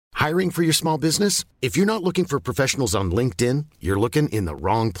Hiring for your small business? If you're not looking for professionals on LinkedIn, you're looking in the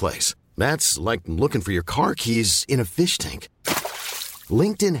wrong place. That's like looking for your car keys in a fish tank.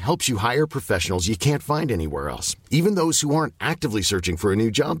 LinkedIn helps you hire professionals you can't find anywhere else, even those who aren't actively searching for a new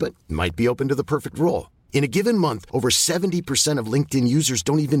job but might be open to the perfect role. In a given month, over 70% of LinkedIn users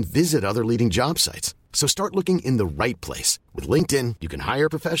don't even visit other leading job sites. So start looking in the right place. With LinkedIn, you can hire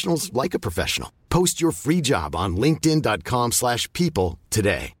professionals like a professional. Post your free job on linkedin.com/people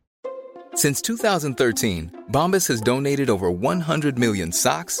today. Since 2013, Bombas has donated over 100 million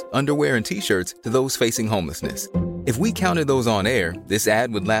socks, underwear, and T-shirts to those facing homelessness. If we counted those on air, this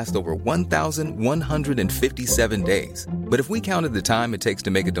ad would last over 1,157 days. But if we counted the time it takes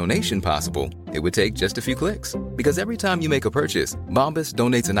to make a donation possible, it would take just a few clicks. Because every time you make a purchase, Bombas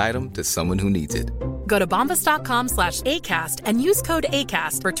donates an item to someone who needs it. Go to bombas.com/ACAST and use code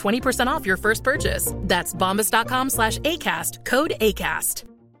ACAST for 20% off your first purchase. That's bombas.com/ACAST, code ACAST.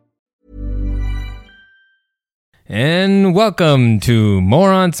 And welcome to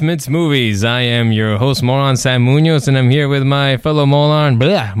Moron Smith's Movies. I am your host, Moron Sam Munoz, and I'm here with my fellow Moron.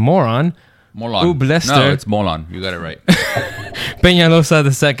 Molon. Ublester. No, it's Molon. You got it right. Peñalosa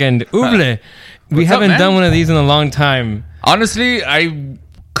II. Uble. We haven't done one of these in a long time. Honestly, I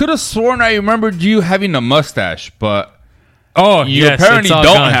could have sworn I remembered you having a mustache, but you yes, apparently don't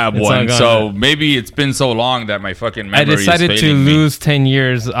gone. have one. So maybe it's been so long that my fucking memory is failing I decided to me. lose 10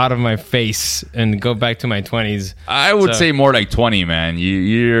 years out of my face and go back to my 20s. I would say more like 20, man.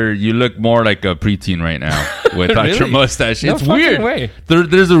 You look more like a preteen right now without Really? your mustache. No It's fucking weird. way.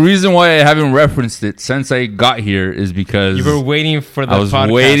 There's a reason why I haven't referenced it since I got here is because You were waiting for the I was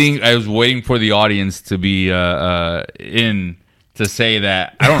podcast. waiting for the audience to be in to say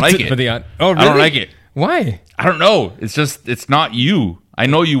that I don't like it. For the really? I don't like it. Why? I don't know. It's not you. I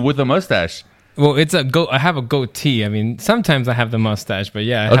know you with a mustache. Well, I have a goatee. I mean, sometimes I have the mustache, but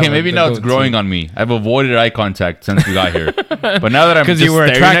yeah. Okay, maybe now it's growing on me. I've avoided eye contact since we got here. But now that I'm just you were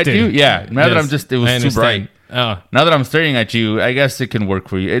staring attracted. at you, yeah. Now that Yes, it was I too bright. understand. Oh. Now that I'm staring at you, I guess it can work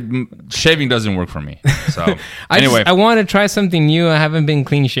for you. Shaving doesn't work for me. So anyway, I want to try something new. I haven't been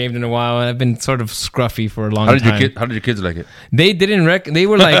clean shaved in a while, and I've been sort of scruffy for a long time. How did your kids like it? They didn't They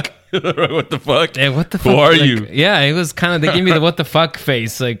were like, What the fuck? "Hey, what the fuck? Who are Like, you? Yeah, it was kind of. They gave me the what the fuck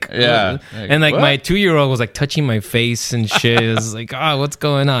face, like Yeah. and like What? my 2-year-old was like touching my face and shit. It was like, what's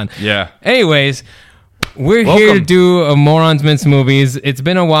going on? Yeah. Anyways, we're here to Welcome. do a Morons Mints Movies. It's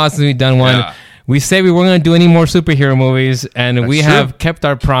been a while since we've done one. Yeah. We said we weren't going to do any more superhero movies, and we true. have kept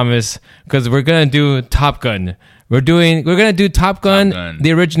our promise because we're going to do Top Gun. We're going to do Top Gun,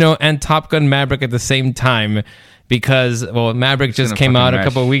 the original, and Top Gun Maverick at the same time because, well, Maverick just gonna came out fucking a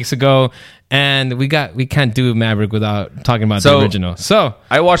couple mash. of weeks ago, and we can't do Maverick without talking about the So- original. So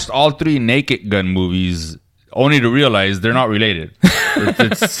I watched all 3 Naked Gun movies only to realize they're not related.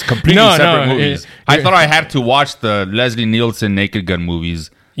 It's completely No, separate no, movies. it- I thought I had to watch the Leslie Nielsen Naked Gun movies.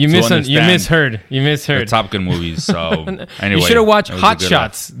 you to misheard. understand You misheard. the Top Gun movies. So anyway, You should have watched that was a Hot good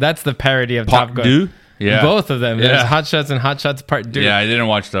Shots. That's the parody of Part Top Gun. Deux? Yeah. Both of them. Yeah. There's Hot Shots and Hot Shots Part 2. Yeah, I didn't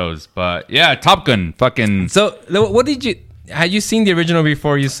watch those, but yeah, Top Gun, fucking. So, what did you... Had you seen the original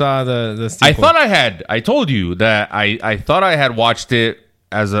before you saw the sequel? I thought I had. I told you that I thought I had watched it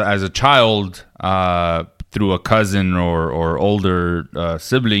as a child through a cousin or older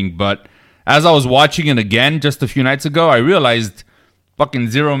sibling, but as I was watching it again just a few nights ago, I realized fucking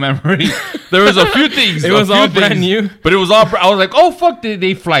zero memory. There was a few things. It was all brand new? But it was all. I was like, oh fuck, did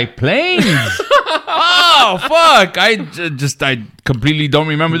they fly planes? Oh fuck, I completely don't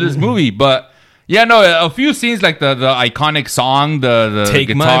remember this movie, but. Yeah, no, a few scenes like the iconic song, the Take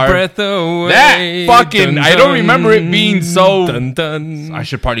guitar. my breath away. That fucking, I don't remember it being so. Dun, dun. I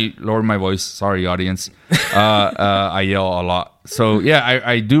should probably lower my voice. Sorry, audience. I yell a lot. So yeah,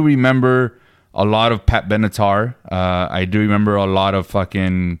 I do remember a lot of Pat Benatar. I do remember a lot of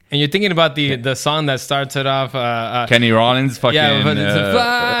fucking And you're thinking about the song that starts it off. Kenny Rollins. Fucking Yeah, but it's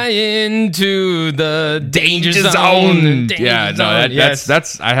fly into the danger zone. Danger Yeah, no, zone. Yes.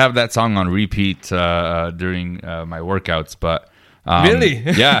 that's I have that song on repeat during my workouts, but. Really?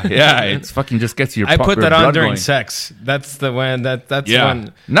 yeah. It's fucking just gets your. I put your that on blood during going. sex. That's the one. That's Yeah.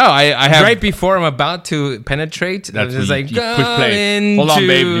 one. No, I have Right before I'm about to penetrate, That's it's when like you push play. go Hold on,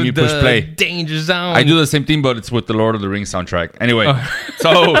 babe. Let me into push the play. Danger zone. I do the same thing, but it's with the Lord of the Rings soundtrack. Anyway, Oh.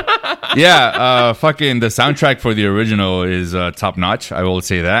 so yeah, fucking the soundtrack for the original is top notch. I will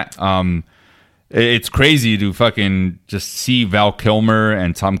say that. It's crazy to fucking just see Val Kilmer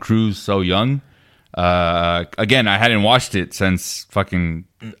and Tom Cruise so young. Again, I hadn't watched it since fucking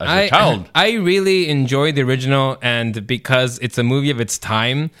as a child. I really enjoyed the original, and because it's a movie of its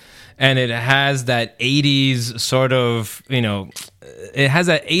time, and it has that 80s sort of, it has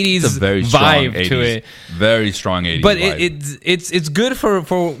an 80s It's a very strong vibe 80s, to it. Very strong 80s But vibe. it's good for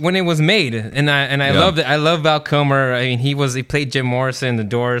when it was made, and I loved it. I love Val Kilmer. I mean, he played Jim Morrison in The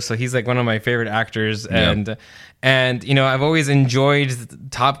Doors, so he's like one of my favorite actors. And you know, I've always enjoyed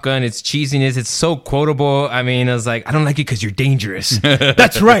Top Gun. Its cheesiness, it's so quotable. I mean, I was like, I don't like it because you're dangerous.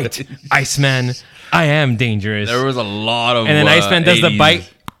 That's right, Iceman. I am dangerous. There was a lot of and then Iceman does 80s. the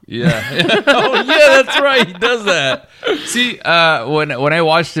bite. Yeah. Oh yeah, that's right. He does that. See, when I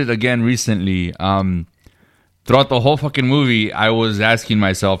watched it again recently, throughout the whole fucking movie, I was asking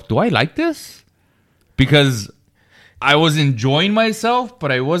myself, do I like this? Because I was enjoying myself,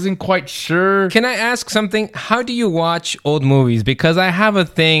 but I wasn't quite sure. Can I ask something? How do you watch old movies? Because I have a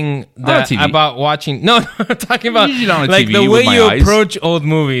thing that TV. about watching. No, I'm talking about Usually on a like TV the with way my you eyes. approach old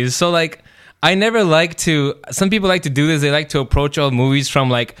movies. So like, I never like to. Some people like to do this. They like to approach old movies from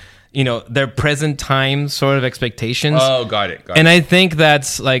like, you know, their present time sort of expectations. Oh, got it. And I think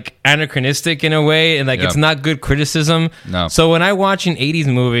that's like anachronistic in a way, and like Yeah. it's not good criticism. No. So when I watch an 80s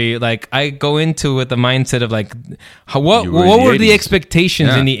movie, like I go into with the mindset of like, what You were in were the the 80s. expectations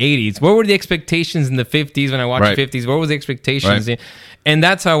Yeah. in the 80s? What were the expectations in the 50s when I watched Right. the 50s? What was the expectations? Right. And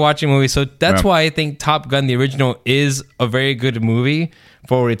that's how I watch a movie. So that's Yeah. why I think Top Gun, the original, is a very good movie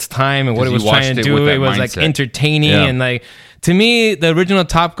for its time and what it 'Cause was you trying watched to it do. with that It was like mindset. entertaining Yeah. and like, to me, the original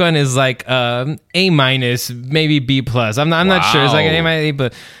Top Gun is like A minus, maybe B plus. I'm not sure. It's like an A Wow. minus,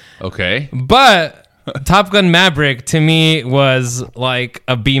 but Okay. Top Gun Maverick to me was like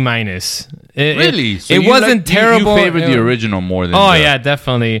a B minus. Really? So It you wasn't terrible. You favored the original more than Oh the- yeah,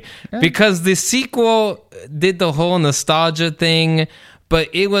 definitely. Because the sequel did the whole nostalgia thing, but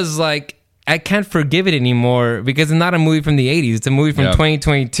it was like I can't forgive it anymore because it's not a movie from the 80s. It's a movie from Yeah.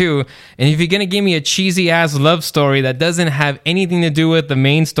 2022. And if you're going to give me a cheesy ass love story that doesn't have anything to do with the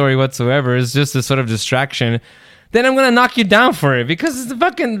main story whatsoever, it's just a sort of distraction, then I'm going to knock you down for it because it's a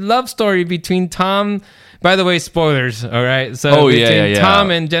fucking love story between Tom. By the way, spoilers, all right? So Oh, yeah, between yeah. Tom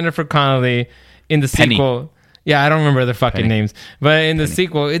and Jennifer Connelly in the Penny. sequel. Yeah, I don't remember their fucking names, but in the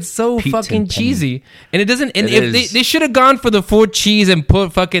sequel, it's so Pete fucking and Penny. cheesy, and it doesn't. And It if is. they should have gone for the full cheese and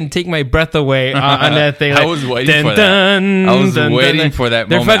put fucking "Take My Breath Away" on that thing. I like, was waiting for that. I was waiting for that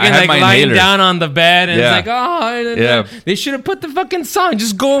They're moment. I fucking had like my lying inhaler. down on the bed, and Yeah. it's like, oh, Yeah. They should have put the fucking song.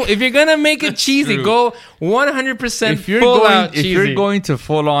 Just go if you're gonna make it cheesy, true. go 100% If you're full going, out if cheesy. you're going to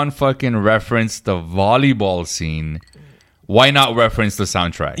full on fucking reference the volleyball scene, why not reference the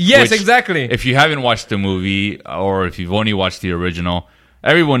soundtrack? Yes, Which, exactly. If you haven't watched the movie or if you've only watched the original,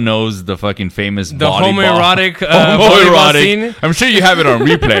 everyone knows the fucking famous The volleyball. homoerotic volleyball scene. I'm sure you have it on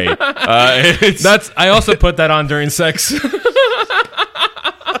replay. It's, I also put that on during sex.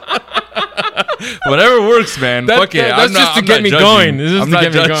 whatever works, man. Fuck it. that's I'm not, just to I'm get not me judging. going. It's just I'm to not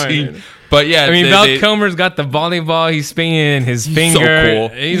get me judging. going. But yeah, I mean, Val Kilmer's got the volleyball. He's spinning his finger. So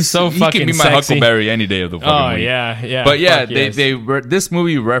cool. He's so he fucking can be my sexy. Huckleberry any day of the fucking Oh week. yeah. But yeah, Fuck yes. this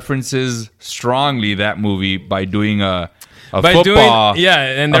movie references strongly that movie by doing a By football. doing, yeah,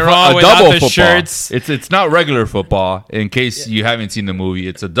 and a they're fu- all a without double the football. shirts. It's not regular football. In case you haven't seen the movie,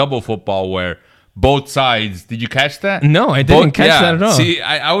 it's a double football where both sides. Did you catch that? No, I didn't catch that at all. See,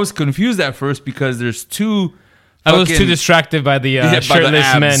 I was confused at first because there's two. I was too fucking- distracted by the by the shirtless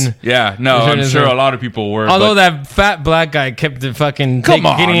abs. men. Yeah, no, The I'm shirtless sure men. a lot of people were. Although but that fat black guy kept the fucking come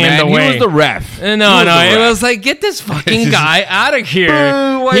on, getting man, in the way. he was the ref. No, He was the it ref. was like, get this fucking guy out of here.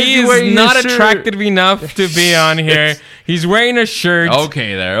 Why is he He's wearing not a shirt? attractive enough to be on here. He's wearing a shirt.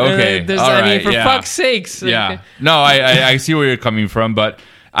 Okay, there. Okay, There's- all I mean, right, for yeah. fuck's sakes. Yeah. No, I see where you're coming from, but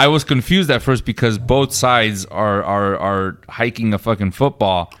I was confused at first because both sides are hiking a fucking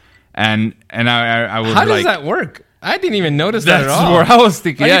football, and I was How like, does that work? I didn't even notice that at that's all. where I was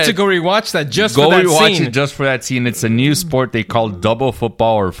thinking. I yeah, need to go rewatch that just go for that rewatch scene. it just for that scene. It's a new sport they call double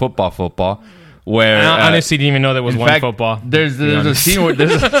football or football, where I honestly didn't even know there was in one fact, football. There's to be a honest. scene where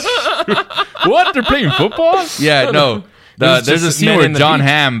there's what they're playing football. Yeah, no. It's There's a just scene men where in the John beach.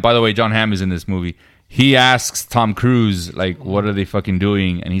 Hamm. By the way, John Hamm is in this movie. He asks Tom Cruise like, "What are they fucking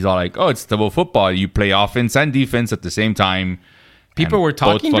doing?" And he's all like, "Oh, it's double football. You play offense and defense at the same time." People And were both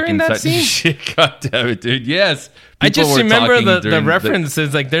talking during fucking that scene? Shit, God damn it, dude. Yes. I People just were remember talking the during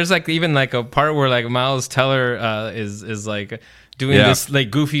references. Like, there's like even like a part where like Miles Teller is like doing Yeah. this like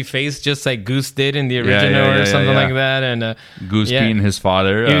goofy face, just like Goose did in the yeah, original yeah, or something yeah. like that. And Goose yeah. being his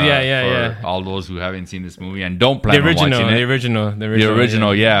father. Yeah, for all those who haven't seen this movie and don't the plan on original, watching it. the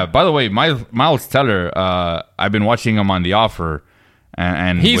original, Yeah. By the way, Miles Teller, I've been watching him on The Offer,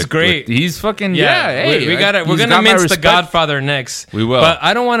 And he's great. He's fucking Hey, we're gonna mince The Godfather next. We will, but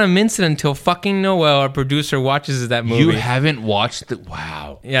I don't want to mince it until fucking Noel, our producer, watches that movie. You haven't watched it?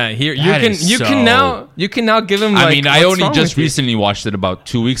 Wow. Yeah, here you can now give him. I mean, I only just recently watched it about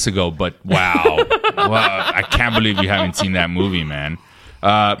 2 weeks ago, but wow, I can't believe you haven't seen that movie, man.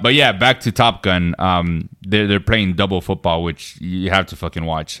 But yeah, back to Top Gun. They're playing double football, which you have to fucking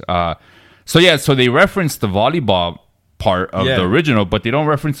watch. So they reference the volleyball part of the original, but they don't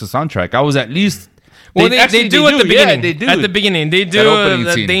reference the soundtrack. I was at least... They do at the beginning. Yeah, they do. At the beginning. They do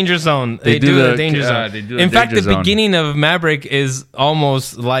the Danger Zone. They do the Danger Zone. In fact, the beginning of Maverick is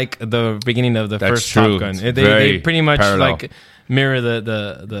almost like the beginning of the first Top Gun. They pretty much parallel. Like mirror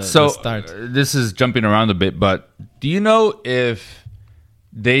the start. This is jumping around a bit, but do you know if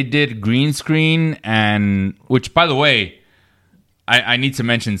they did green screen and... Which, by the way... I need to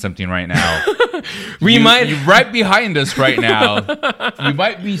mention something right now. Right behind us right now, you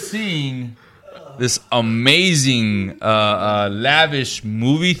might be seeing this amazing, lavish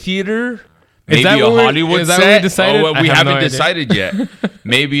movie theater. Maybe a Hollywood set. We haven't decided yet.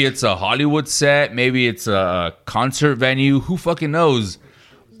 Maybe it's a Hollywood set. Maybe it's a concert venue. Who fucking knows?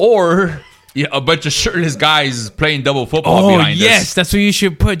 Or... Yeah, a bunch of shirtless guys playing double football behind us. Oh, yes, that's what you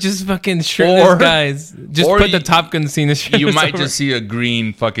should put. Just fucking shirtless guys. Just put the Top Gun scene. You might just see a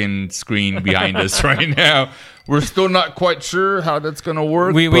green fucking screen behind us right now. We're still not quite sure how that's going to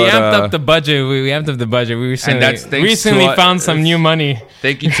work. We amped up the budget. We amped up the budget. We recently found some new money.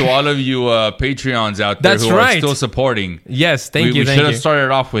 Thank you to all of you Patreons out there who are still supporting. Yes, thank you. We should have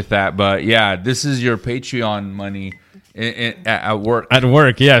started off with that. But yeah, this is your Patreon money. At work. At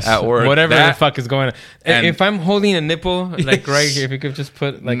work, yes. At work. Whatever the fuck is going on. If I'm holding a nipple, like right here, if you could just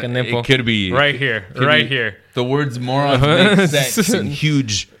put like a nipple. It could be. Right here. Right here. The words morons make sense in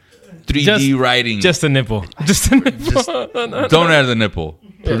huge 3D writing. Just a nipple. Just a nipple. Don't add the nipple.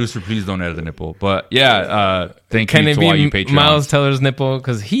 Producer, please don't add the nipple. But yeah, thank you to all you Patreons. Miles Teller's nipple?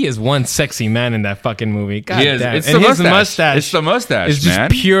 Because he is one sexy man in that fucking movie. God damn. It's the mustache. It's the mustache, it's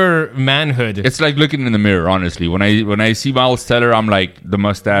just pure manhood. It's like looking in the mirror, honestly. When I see Miles Teller, I'm like, the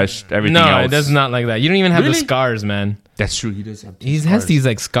mustache, everything else. No, it does not like that. You don't even have the scars, man. That's true. He does have scars. Has these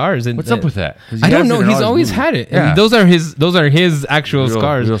like scars. What's up with that? I don't know. He's always had it. Yeah. Those are his actual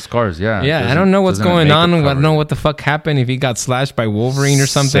scars. Real scars, yeah. Yeah, I don't know what's going on. I don't know what the fuck happened, if he got slashed by Wolverine or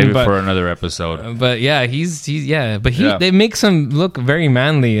something. Save it for another episode. But yeah, they make him look very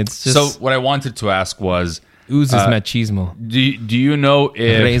manly. It's just... So what I wanted to ask was... Oozes machismo. Do you know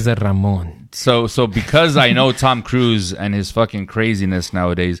if... Razor Ramon. So because I know Tom Cruise and his fucking craziness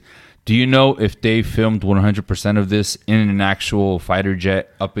nowadays... Do you know if they filmed 100% of this in an actual fighter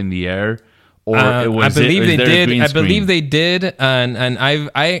jet up in the air, or I believe they did. I believe they did, and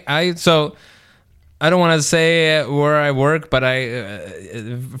so I don't want to say where I work, but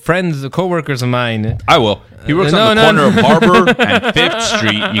friends, coworkers of mine. I will. He works on the corner of Harbor and 5th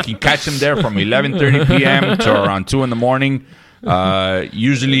Street. You can catch him there from 11:30 p.m. to around 2 in the morning.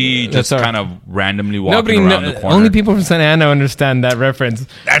 Usually just kind of randomly walking around the corner. Only people from Santa Ana understand that reference.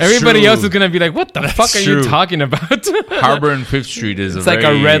 Everybody else is going to be like, what the fuck are you talking about? Harbor and 5th Street is it's like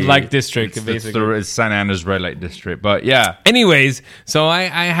a red light district, basically. It's Santa Ana's red light district. But yeah. Anyways, so I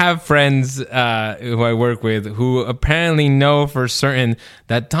have friends who I work with who apparently know for certain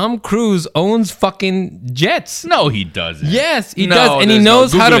that Tom Cruise owns fucking jets. No, he doesn't. Yes, he does. And he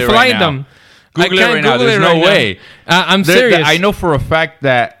knows how to fly them. Google it right now. There's no way. I'm serious. I know for a fact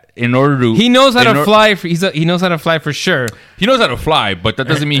that in order to... He knows how to fly. He knows how to fly for sure. He knows how to fly, but that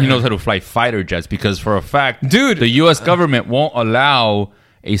doesn't mean he knows how to fly fighter jets, because for a fact, dude, the U.S. government won't allow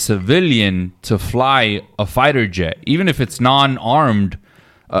a civilian to fly a fighter jet, even if it's non-armed.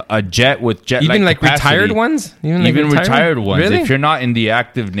 A jet with jet-like even like capacity. Retired ones? Even retired ones. Really? If you're not in the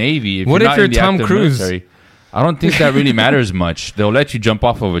active Navy, what if you're Tom Cruise? Military, I don't think that really matters much. They'll let you jump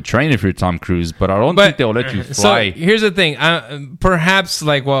off of a train if you're Tom Cruise, but I don't think they'll let you fly. So here's the thing: perhaps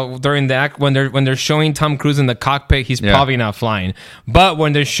during the act when they're showing Tom Cruise in the cockpit, he's probably not flying. But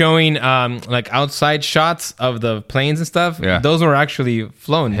when they're showing like outside shots of the planes and stuff, those were actually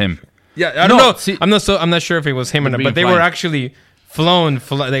flown. Him. Yeah, I don't know. See, I'm not sure if it was him or not, but they were actually flown.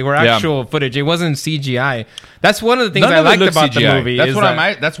 They were actual footage. It wasn't CGI. That's one of the things I liked about the movie.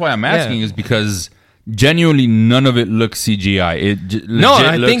 That's why I'm asking is because. Genuinely, none of it looks CGI.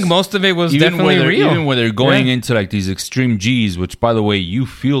 I think most of it was definitely real. Even when they're going into like these extreme G's, which, by the way, you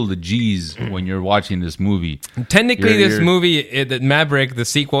feel the G's when you're watching this movie. Technically, this movie, the Maverick, the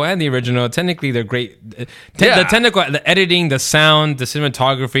sequel, and the original, technically they're great. The editing, the sound, the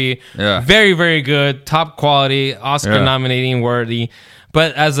cinematography, very, very good, top quality, Oscar nominating worthy.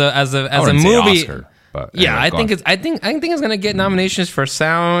 But as a movie. But yeah, anyway, I think it's gonna get nominations for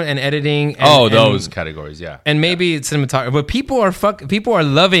sound and editing. And, those categories, yeah, and maybe cinematography. But people are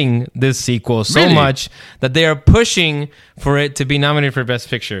loving this sequel so Really? much that they are pushing for it to be nominated for Best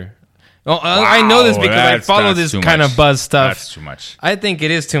Picture. Well, I know this because I follow this kind of buzz stuff. That's too much. I think it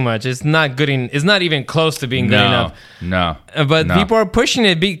is too much. It's not good. It's not even close to being good enough. No. But people are pushing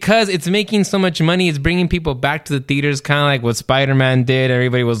it because it's making so much money. It's bringing people back to the theaters, kind of like what Spider-Man did.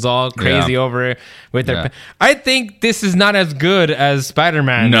 Everybody was all crazy over it with their. I think this is not as good as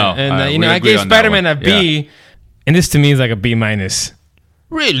Spider-Man. No, and I gave Spider-Man a B, and this to me is like a B minus.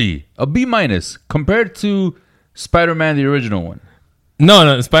 Really, a B minus compared to Spider-Man, the original one.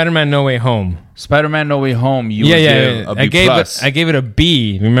 No, Spider-Man No Way Home. Spider-Man No Way Home. You would give a B plus. I gave it a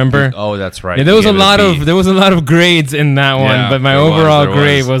B. Remember? Oh, that's right. Yeah, there was a lot of grades in that one, but my overall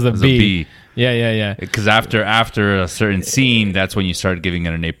grade was a B. Yeah. Because after a certain scene, that's when you started giving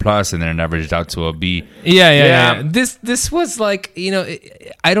it an A plus, and then it averaged out to a B. Yeah. This was like,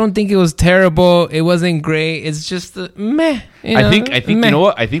 I don't think it was terrible. It wasn't great. It's just meh. I think meh. You know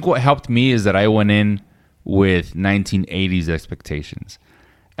what? I think what helped me is that I went in with 1980s expectations,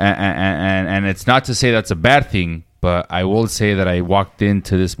 and it's not to say that's a bad thing, but I will say that I walked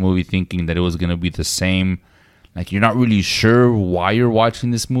into this movie thinking that it was going to be the same. Like, you're not really sure why you're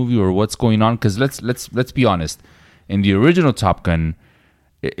watching this movie or what's going on, because let's be honest. In the original Top Gun,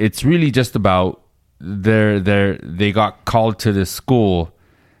 it's really just about they got called to this school,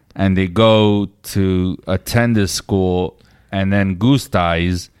 and they go to attend this school, and then Goose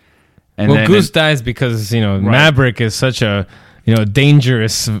dies. And Goose dies because Maverick is such a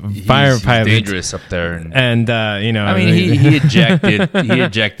dangerous fighter pilot. He's dangerous up there, and I mean, he ejected. He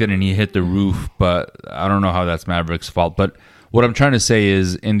ejected and he hit the roof, but I don't know how that's Maverick's fault. But what I'm trying to say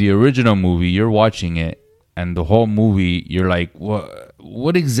is, in the original movie, you're watching it, and the whole movie, you're like,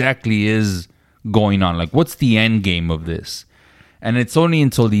 what exactly is going on? Like, what's the end game of this? And it's only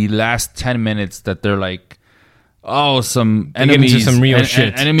until the last 10 minutes that they're like, oh, some enemies, some real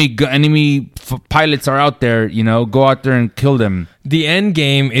shit. Enemy pilots are out there. Go out there and kill them. The end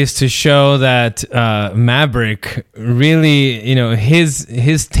game is to show that Maverick really,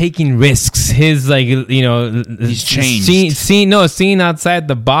 his taking risks, his he's changed. Seeing outside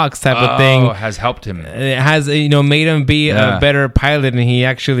the box type of thing has helped him. It has made him be a better pilot, and he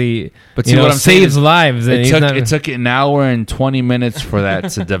actually what I'm saves lives. It took an hour and 20 minutes for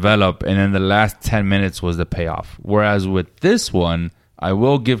that to develop, and then the last 10 minutes was the payoff. Whereas with this one, I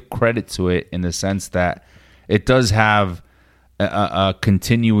will give credit to it in the sense that it does have a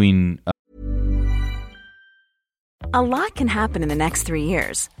continuing. A lot can happen in the next 3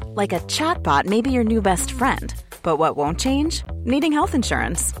 years. Like a chatbot may be your new best friend. But what won't change? Needing health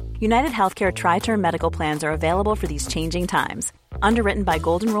insurance. United Healthcare Tri-Term Medical Plans are available for these changing times. Underwritten by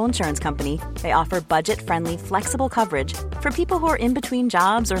Golden Rule Insurance Company, they offer budget-friendly, flexible coverage for people who are in between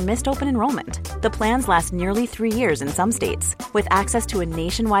jobs or missed open enrollment. The plans last nearly 3 years in some states, with access to a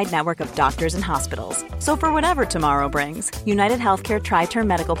nationwide network of doctors and hospitals. So for whatever tomorrow brings, United Healthcare Tri-Term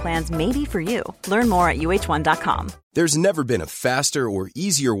Medical Plans may be for you. Learn more at uh1.com. There's never been a faster or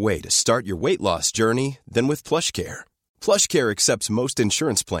easier way to start your weight loss journey than with PlushCare. PlushCare accepts most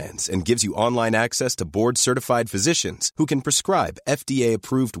insurance plans and gives you online access to board-certified physicians who can prescribe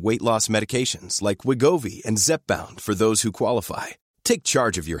FDA-approved weight loss medications like Wegovy and Zepbound for those who qualify. Take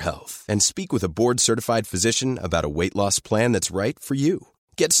charge of your health and speak with a board-certified physician about a weight loss plan that's right for you.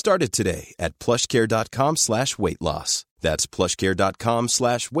 Get started today at plushcare.com/weight loss. That's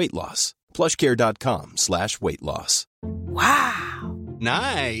plushcare.com/weight loss. plushcare.com/weight loss. Wow.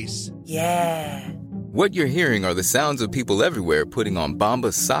 Nice. Yeah. What you're hearing are the sounds of people everywhere putting on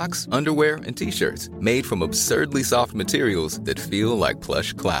Bombas socks, underwear, and T-shirts made from absurdly soft materials that feel like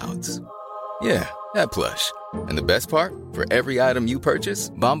plush clouds. Yeah, that plush. And the best part? For every item you purchase,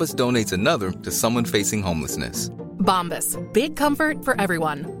 Bombas donates another to someone facing homelessness. Bombas. Big comfort for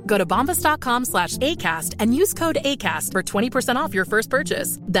everyone. Go to bombas.com/ACAST and use code ACAST for 20% off your first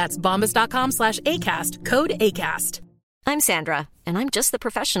purchase. That's bombas.com/ACAST. Code ACAST. I'm Sandra, and I'm just the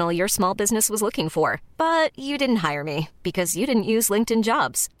professional your small business was looking for. But you didn't hire me because you didn't use LinkedIn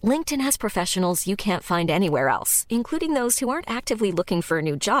Jobs. LinkedIn has professionals you can't find anywhere else, including those who aren't actively looking for a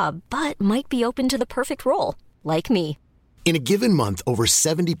new job, but might be open to the perfect role, like me. In a given month, over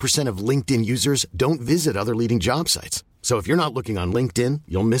 70% of LinkedIn users don't visit other leading job sites. So if you're not looking on LinkedIn,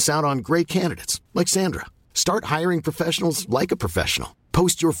 you'll miss out on great candidates like Sandra. Start hiring professionals like a professional.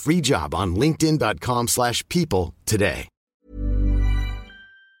 Post your free job on linkedin.com/people today.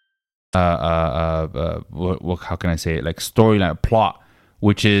 How can I say it? Like storyline plot,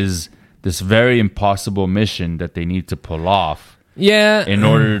 which is this very impossible mission that they need to pull off. Yeah. In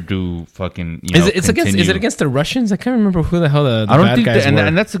order to fucking, is it against the Russians? I can't remember who the hell the I don't bad think guys that, were.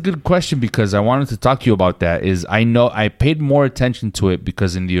 and that's a good question because I wanted to talk to you about that. I know I paid more attention to it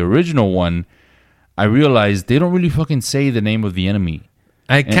because in the original one, I realized they don't really fucking say the name of the enemy.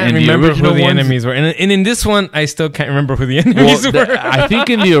 I can't remember who the enemies were, and in this one, I still can't remember who the enemies were. I think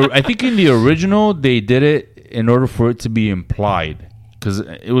in the original they did it in order for it to be implied. Because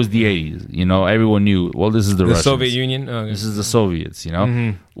it was the 80s, you know, everyone knew, well, this is the Russians. Soviet Union? Oh, okay. This is the Soviets, you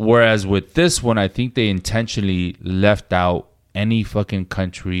know? Whereas with this one, I think they intentionally left out any fucking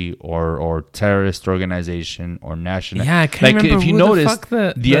country or terrorist organization or national. Yeah, I can't remember if you who notice,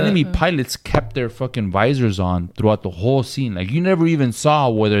 the enemy pilots kept their fucking visors on throughout the whole scene. Like, you never even saw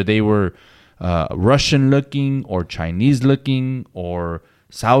whether they were Russian-looking or Chinese-looking or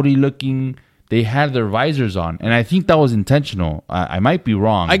Saudi-looking. They had their visors on, and I think that was intentional. I might be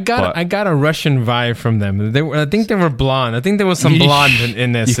wrong. I got a Russian vibe from them. I think they were blonde. I think there was some blonde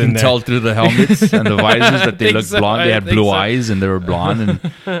in this. You can tell through the helmets and the visors that they looked blonde. They had blue eyes and they were blonde.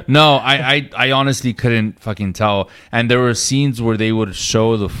 And no, I honestly couldn't fucking tell. And there were scenes where they would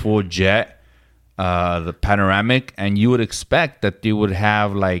show the full jet, the panoramic, and you would expect that they would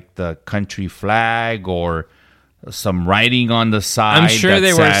have like the country flag or some writing on the side. I'm sure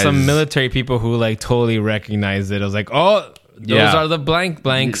there were some military people who like totally recognized it. I was like, oh, those are the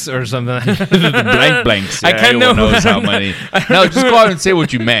blanks or something. The blanks. Yeah, I kind of knows how many. No, just go out and say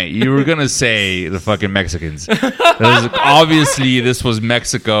what you meant. You were gonna say the fucking Mexicans. Obviously, this was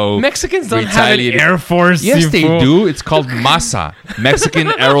Mexico. Mexicans don't have an air force. Yes, they do. It's called MASA, Mexican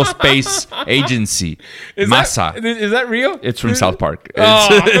Aerospace Agency. MASA. Is that real? It's from South Park.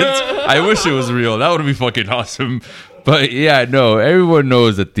 I wish it was real. That would be fucking awesome. But yeah, no, everyone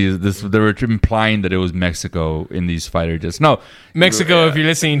knows that they were implying that it was Mexico in these fighter jets. No, Mexico, if you're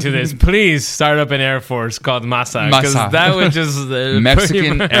listening to this, please start up an air force called MASA, because that would just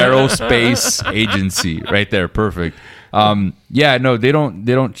Mexican Aerospace Agency, right there, perfect. Yeah, no, they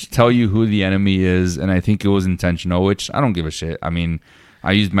don't tell you who the enemy is, and I think it was intentional, which I don't give a shit. I mean,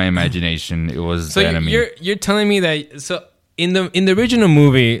 I used my imagination. It was the enemy. You're telling me that In the original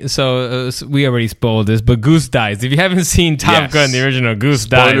movie, we already spoiled this, but Goose dies. If you haven't seen Top Gun, the original, Goose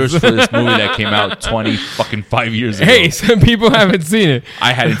dies. Spoilers for this movie that came out 5 years ago. Hey, some people haven't seen it.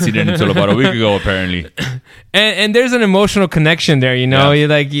 I hadn't seen it until about a week ago, apparently. And there's an emotional connection there, you know. Yeah.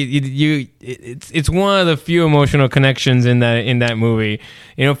 It's one of the few emotional connections in that movie.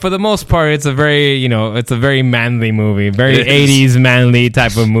 You know, for the most part, it's a very manly movie, very 80s manly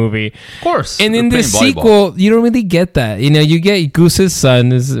type of movie. Of course. And in the sequel, you don't really get that. You know, you get Goose's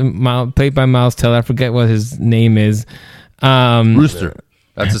son is played by Miles Teller. I forget what his name is. Rooster.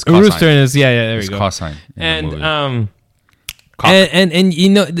 That's his cosine. Rooster is there we go. Cosine. And and you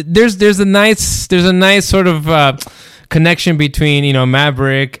know, there's a nice sort of connection between, you know,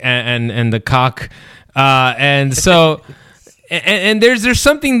 Maverick and the cock, and so. And there's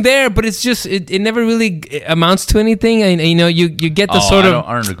something there, but it's just it never really amounts to anything. And you know, you get the sort of.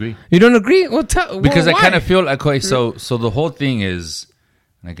 I don't agree. You don't agree? Well, because why? I kind of feel like, okay, so the whole thing is,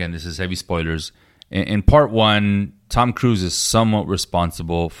 and again, this is heavy spoilers. In part one, Tom Cruise is somewhat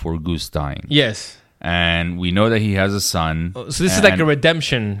responsible for Goose dying. Yes. And we know that he has a son. So this is like a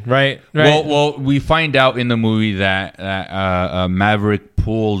redemption, right? Well, we find out in the movie that Maverick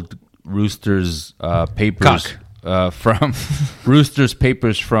pulled Rooster's papers. Cock. From Rooster's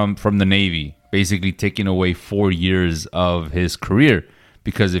papers from the Navy, basically taking away 4 years of his career.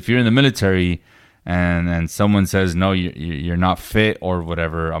 Because if you're in the military and someone says, no, you're not fit or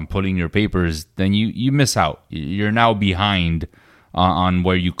whatever, I'm pulling your papers, then you miss out. You're now behind on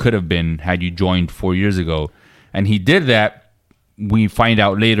where you could have been had you joined 4 years ago. And he did that, we find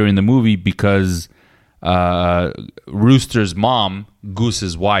out later in the movie, because Rooster's mom,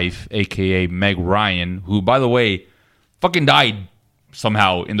 Goose's wife, aka Meg Ryan, who, by the way, fucking died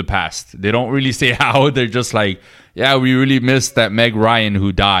somehow in the past. They don't really say how. They're just like, yeah, we really missed that Meg Ryan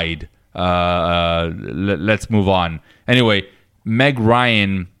who died. Let's move on. Anyway, Meg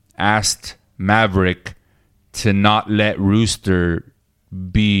Ryan asked Maverick to not let Rooster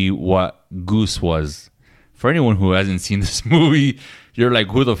be what Goose was. For anyone who hasn't seen this movie, you're like,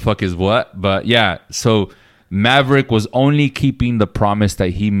 who the fuck is what? But yeah, so Maverick was only keeping the promise that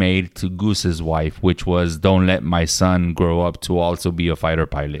he made to Goose's wife, which was, don't let my son grow up to also be a fighter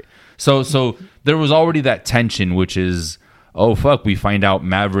pilot. So there was already that tension, which is, oh fuck, we find out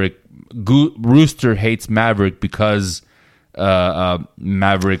Rooster hates Maverick because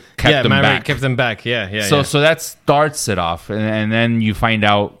Maverick kept him back. Kept him back. Yeah. So that starts it off, and then you find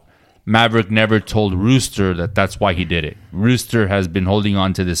out Maverick never told Rooster that's why he did it. Rooster has been holding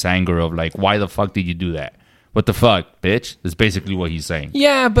on to this anger of like, why the fuck did you do that? what the fuck, bitch? That's basically what he's saying.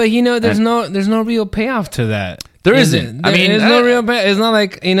 Yeah, but there's no real payoff to that. There isn't. I mean, there's no real payoff. It's not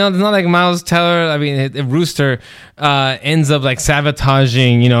like it's not like Miles Teller. I mean, Rooster ends up like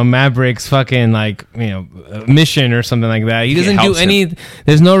sabotaging Maverick's fucking mission or something like that. He doesn't do any.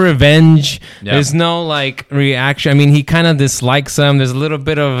 There's no revenge. Yeah. There's no like reaction. I mean, he kind of dislikes him. There's a little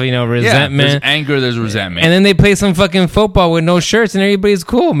bit of resentment. Yeah, there's anger. There's resentment. And then they play some fucking football with no shirts, and everybody's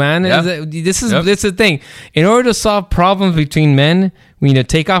cool, man. Yep. This is the thing. In order to solve problems between men, we need to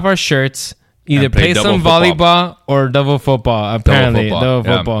take off our shirts. Either play some volleyball or double football. Apparently, double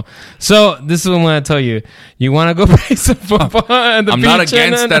football. So this is what I'm gonna tell you. You want to go play some football? At the I'm not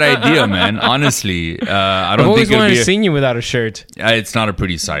against that idea, man. Honestly, I don't I've always think wanted to see you without a shirt. It's not a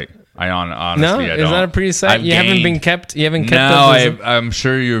pretty sight. Honestly, no, I don't. It's not a pretty sight. You haven't kept. No, I'm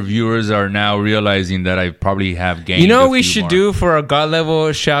sure your viewers are now realizing that I probably have gained. You know what we should do for a God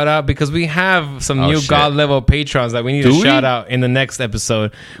level shout out, because we have some new God level patrons that we need to shout out in the next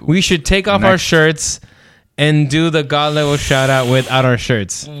episode. We should take off our shirts and do the God level shout out without our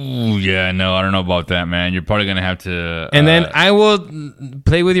shirts. Ooh, yeah, no, I don't know about that, man. You're probably gonna have to. And then I will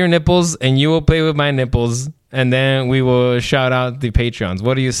play with your nipples, and you will play with my nipples. And then we will shout out the Patreons.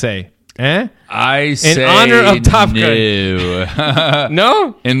 What do you say? I say in honor of Top Gun.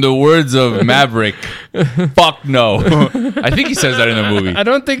 No? In the words of Maverick, fuck no. I think he says that in the movie. I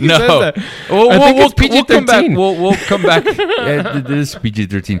don't think he says that. We'll come back. We'll come back. Yeah, this is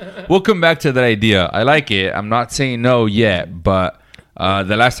PG-13. We'll come back to that idea. I like it. I'm not saying no yet, but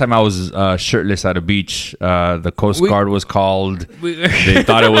the last time I was shirtless at a beach, the Coast Guard was called. They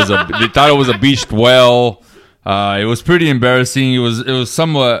thought it was a beached whale. It was pretty embarrassing. It was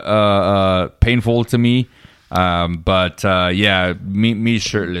somewhat painful to me. But me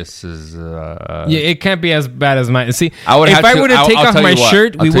shirtless is it can't be as bad as mine. See, if I were to take off my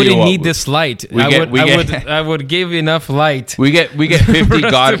shirt, we wouldn't need this light. I would give enough light. We get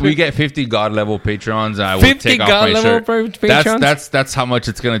 50 God level patrons. I will 50 take off God my level shirt. Patrons? That's how much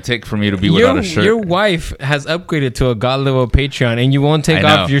it's gonna take for me to be without a shirt. Your wife has upgraded to a God level Patreon, and you won't take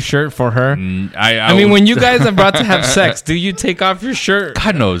off your shirt for her. I mean, when you guys are about to have sex, do you take off your shirt?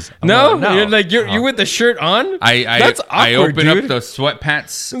 God knows. No. You're with the shirt on. That's awkward, I open up the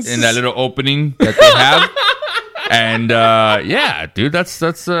sweatpants in that little opening that they have, and dude, that's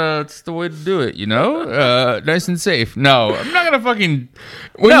the way to do it, nice and safe. No, I'm not gonna fucking.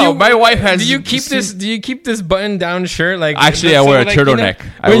 My wife has. Do you keep this button down shirt? Like, actually, I wear a turtleneck.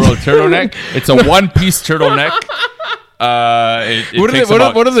 I wear a turtleneck. It's a one-piece turtleneck. What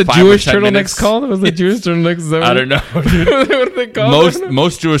are the Jewish turtlenecks called? What's the Jewish turtlenecks? I don't know. What are they called?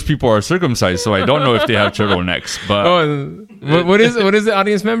 Most Jewish people are circumcised, so I don't know if they have turtlenecks. But what is the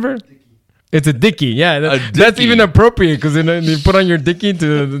audience member? It's a dickie. Yeah, that's even appropriate, because you put on your dickie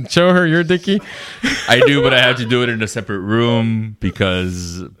to show her your dickie. I do, but I have to do it in a separate room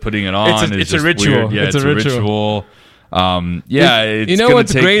because putting it on it's a ritual. Weird. Yeah, it's a ritual.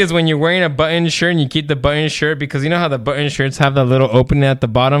 What's great is when you're wearing a button shirt and you keep the button shirt, because you know how the button shirts have the little opening at the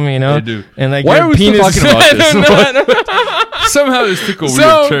bottom, They do. And like, why are we still talking about this? Somehow this took a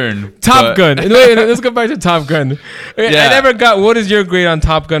weird turn. Top Gun. Wait, let's go back to Top Gun. I never got. What is your grade on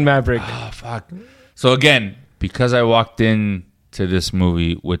Top Gun Maverick? Oh fuck. So again, because I walked in to this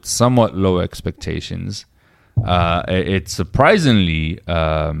movie with somewhat low expectations, it surprisingly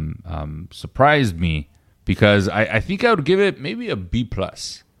surprised me. Because I think I would give it maybe a B+.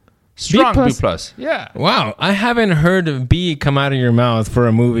 Strong B+. Yeah. Wow. I haven't heard B come out of your mouth for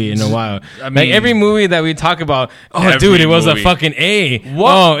a movie in a while. I mean, like every movie that we talk about, dude, it was a fucking A.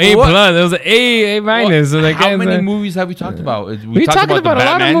 What? Oh, A+. It was an A minus. Like, how many movies have we talked about? We talked about a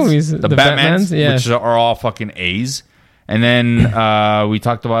lot of movies. The Batmans, which are all fucking A's. And then we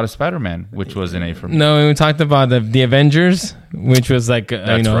talked about a Spider-Man, which was an A for me. No, we talked about the Avengers, which was like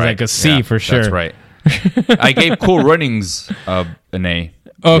like a C for sure. That's right. I gave Cool Runnings an A.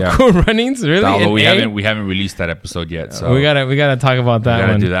 Oh, yeah. Cool Runnings, really? Although we haven't released that episode yet, so we gotta talk about that. We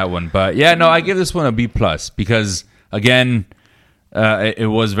gotta do that one. But yeah, no, I give this one a B+ because again, it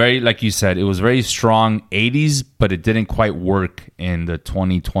was very, like you said, it was very strong 80s, but it didn't quite work in the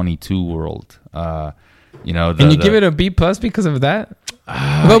 2022 world. And you give it a B+ because of that.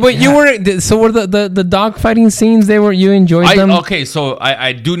 But you were, so were the dog fighting scenes, you enjoyed them? Okay, so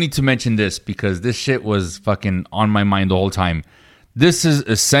I do need to mention this because this shit was fucking on my mind the whole time. This is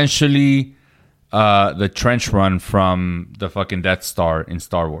essentially the trench run from the fucking Death Star in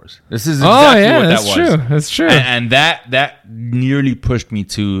Star Wars. This is exactly what that was. True. That's true. And that nearly pushed me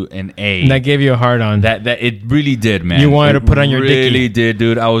to an A. And that gave you a hard on. That it really did, man. You wanted to put on your really dicky. did,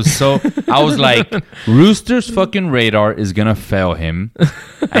 dude. I was like, Rooster's fucking radar is gonna fail him,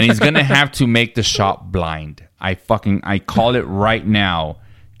 and he's gonna have to make the shot blind. I call it right now.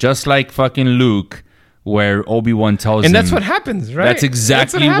 Just like fucking Luke, where Obi-Wan tells him. And that's what happens, right? That's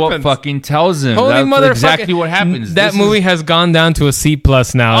exactly what fucking tells him. Holy that's exactly what happens. That movie has gone down to a C+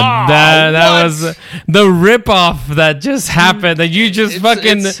 now. Oh, that was the ripoff that just happened. That you just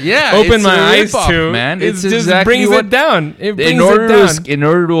opened my eyes to. Man, it just brings it down. It brings it down. In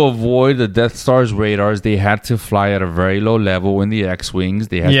order to avoid the Death Star's radars, they had to fly at a very low level in the X-wings.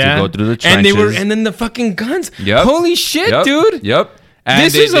 They had to go through the trenches. And then the fucking guns. Yep. Holy shit, dude. Yep. And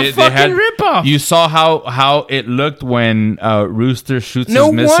this is a fucking ripoff. You saw how it looked when Rooster shoots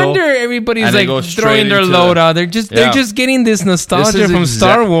his missile. No wonder everybody's like throwing their load out. They're just getting this nostalgia from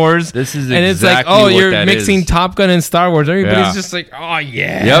Star Wars. This is and it's like, oh, you're mixing Top Gun and Star Wars. Everybody's just like, oh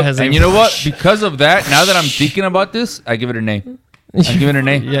yeah. Yep. And you know what? Because of that, now that I'm thinking about this, I give it an A. I'm giving it an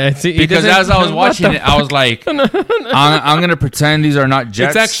A. Yeah, because as I was watching it, I was like, I'm going to pretend these are not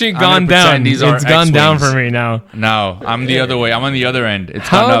jets. It's actually gone down. It's gone down for me now. No, I'm the other way. I'm on the other end. It's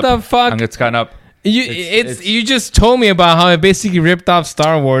how gone up. The fuck? It's gone up. You just told me about how it basically ripped off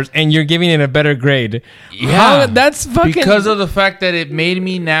Star Wars, and you're giving it a better grade. Yeah, that's fucking because of the fact that it made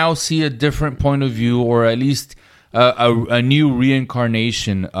me now see a different point of view, or at least a new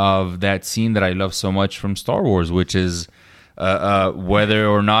reincarnation of that scene that I love so much from Star Wars, which is. Whether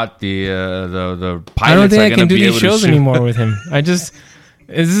or not the pilots I don't think are I can do these shows anymore with him. This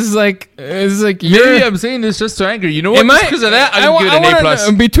is like maybe I'm saying this just to anger. You know what? Just because of that, I'll give it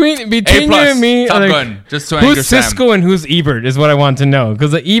an A+. Between you and me, Top Gun, just to anger who's Cisco Sam. and who's Ebert is what I want to know.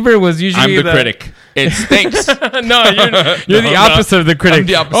 Because the Ebert was usually I'm the critic. It stinks. No, you're the opposite of the critic. I'm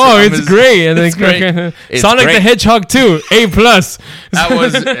the opposite. Oh, it's great. And it's great. Sonic the Hedgehog 2, A+.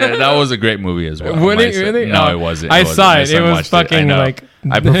 That was a great movie as well. Would it really? No, it wasn't. I saw it. It was fucking like.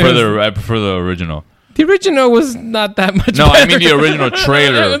 I prefer the original. The original was not that much. No, better. I mean the original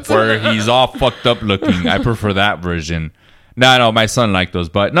trailer where he's all fucked up looking. I prefer that version. No, my son liked those.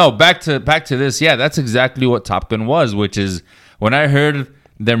 But no, back to this. Yeah, that's exactly what Top Gun was, which is when I heard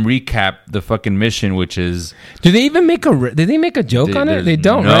them recap the fucking mission, which is... Did they even make a joke on it? They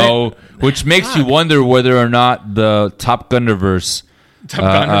don't, right? Which makes you wonder whether or not the Top Gunniverse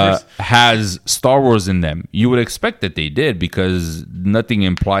has Star Wars in them. You would expect that they did, because nothing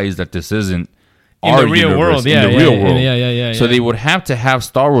implies that this isn't in the real world. Yeah, in the real world. Yeah. So they would have to have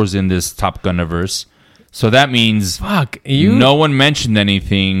Star Wars in this Top Gunniverse. So that means you. No one mentioned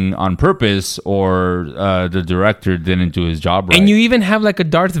anything on purpose, or the director didn't do his job right. And you even have like a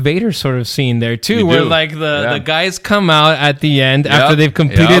Darth Vader sort of scene there too, where like the guys come out at the end after they've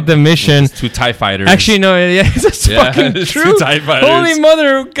completed the mission. It's 2 TIE fighters. Actually, no, it's fucking true. 2 TIE fighters. Holy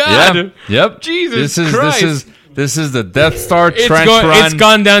mother of God! Yeah. Yep. Jesus Christ. This is the Death Star trench run. It's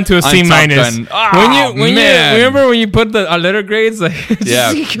gone down to a C-. Oh, when you remember when you put the letter grades, like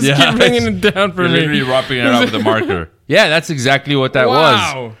just keep bringing it down for me. Literally wrapping it up with a marker. Yeah, that's exactly what that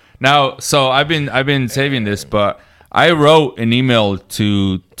was. Now, so I've been saving this, but I wrote an email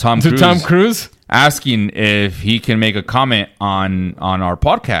to Tom Cruise asking if he can make a comment on our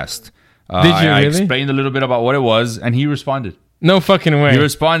podcast. Did you really? I explained a little bit about what it was, and he responded. No fucking way. He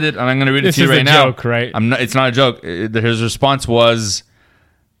responded, and I'm going to read it to you right now. This is a joke, right? It's not a joke. His response was,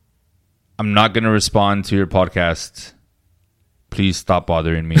 "I'm not going to respond to your podcast. Please stop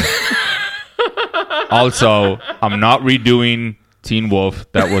bothering me." Also, I'm not redoing Teen Wolf.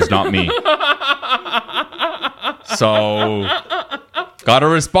 That was not me. So, got a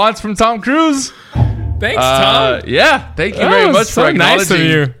response from Tom Cruise. Thanks, Tom. Yeah, thank you very much for acknowledging. Nice of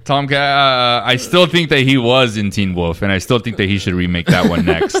you. Tom, I still think that he was in Teen Wolf, and I still think that he should remake that one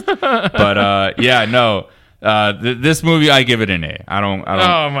next. But this movie, I give it an A. I don't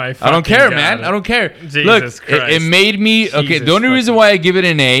care, God. man. I don't care. Jesus Look, Christ. it made me okay. The only reason why I give it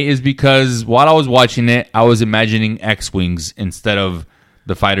an A is because while I was watching it, I was imagining X-wings instead of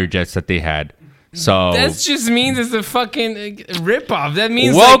the fighter jets that they had. So that just means it's a fucking ripoff. That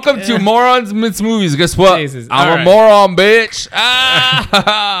means welcome to Morons Myths Movies. Guess what? Jesus. I'm a moron, bitch.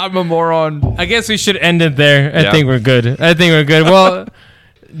 I'm a moron. I guess we should end it there. I think we're good. Well,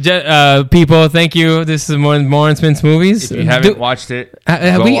 people, thank you. This is Morons Myths Movies. If you haven't watched it,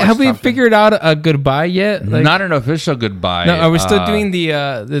 have we figured out a goodbye yet? Like, not an official goodbye. No, are we still doing the?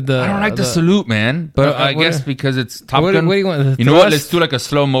 I don't like the salute, man. But I guess because it's Top Gun. What do you want? You know what? Let's do like a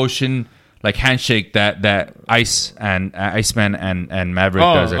slow motion. like handshake that Iceman and Maverick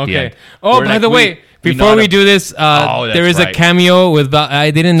does at the end. Oh, by the way, before we do this, there is a cameo with Val.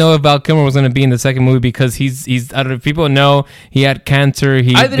 I didn't know if Val Kilmer was going to be in the second movie because he's. I don't know if people know he had cancer.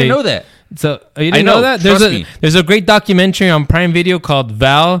 I didn't know that. So you didn't know that? There's a great documentary on Prime Video called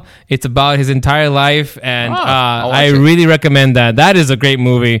Val. It's about his entire life, and I really recommend that. That is a great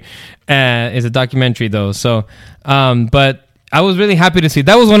movie. It's a documentary though. So, but I was really happy to see.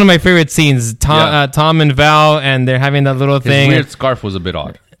 That was one of my favorite scenes. Tom and Val, and they're having that little thing. His weird scarf was a bit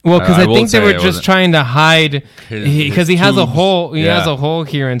odd. Well, because I think they were just trying to hide because he has a hole. He has a hole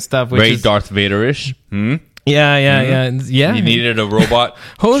here and stuff. Which very is Darth Vader-ish. Yeah. He needed a robot.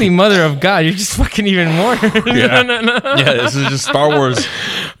 Holy mother of God! You're just fucking even more. Yeah, this is just Star Wars.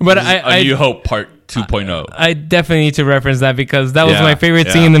 But A New Hope Part 2.0. I definitely need to reference that because that was my favorite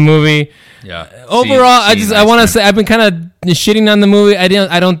scene in the movie. Yeah. Overall, I want to say I've been kind of shitting on the movie. I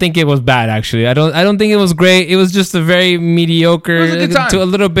don't think it was bad actually. I don't think it was great. It was just a very mediocre. It was a good time. To a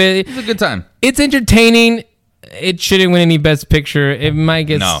little bit. It was a good time. It's entertaining. It shouldn't win any Best Picture. It might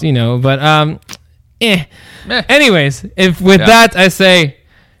get but Anyways, that I say,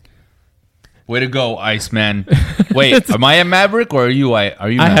 way to go, Iceman. Wait, am I a Maverick or are you? Are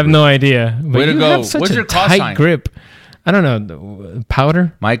you? Maverick? I have no idea. But way to go. Have such What's your call tight sign? Grip. I don't know.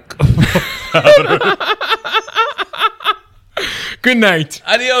 Powder. Mike. Good night.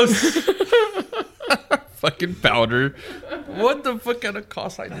 Adios. Fucking powder. What the fuck kind of call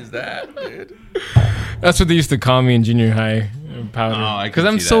sign is that, dude? That's what they used to call me in junior high. Powder. Because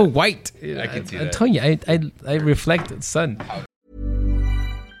I'm so white. I can see that. I tell you, I reflect the sun.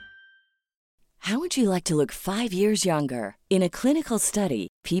 How would you like to look 5 years younger? In a clinical study,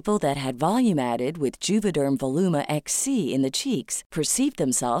 people that had volume added with Juvederm Voluma XC in the cheeks perceived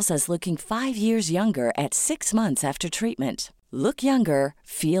themselves as looking 5 years younger at 6 months after treatment. Look younger,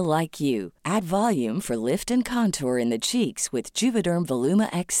 feel like you. Add volume for lift and contour in the cheeks with Juvederm Voluma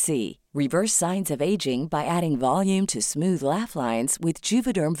XC. Reverse signs of aging by adding volume to smooth laugh lines with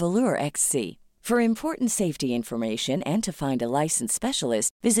Juvederm Volure XC. For important safety information and to find a licensed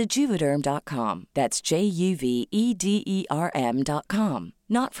specialist, visit Juvederm.com. That's JUVEDERM.com.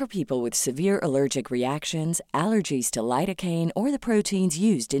 Not for people with severe allergic reactions, allergies to lidocaine, or the proteins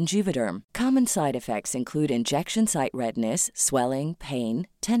used in Juvederm. Common side effects include injection site redness, swelling, pain,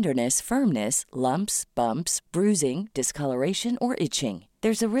 tenderness, firmness, lumps, bumps, bruising, discoloration, or itching.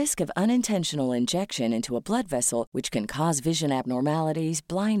 There's a risk of unintentional injection into a blood vessel, which can cause vision abnormalities,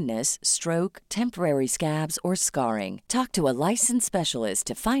 blindness, stroke, temporary scabs, or scarring. Talk to a licensed specialist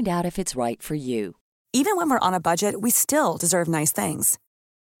to find out if it's right for you. Even when we're on a budget, we still deserve nice things.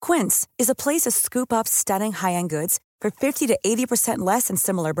 Quince is a place to scoop up stunning high-end goods for 50 to 80% less than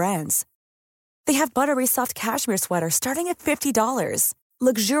similar brands. They have buttery soft cashmere sweaters starting at $50,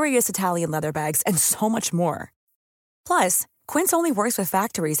 luxurious Italian leather bags, and so much more. Plus, Quince only works with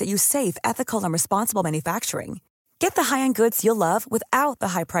factories that use safe, ethical, and responsible manufacturing. Get the high-end goods you'll love without the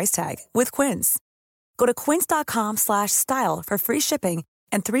high price tag with Quince. Go to quince.com/style for free shipping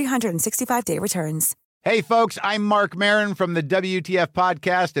and 365-day returns. Hey, folks, I'm Mark Maron from the WTF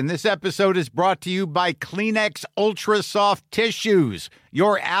Podcast, and this episode is brought to you by Kleenex Ultra Soft Tissues,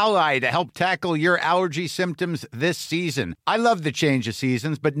 your ally to help tackle your allergy symptoms this season. I love the change of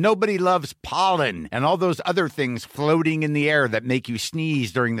seasons, but nobody loves pollen and all those other things floating in the air that make you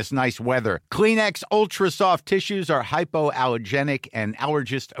sneeze during this nice weather. Kleenex Ultra Soft Tissues are hypoallergenic and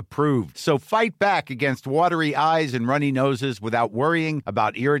allergist approved, so fight back against watery eyes and runny noses without worrying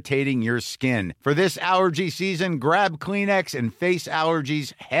about irritating your skin. For this allergy season, grab Kleenex and face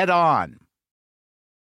allergies head on.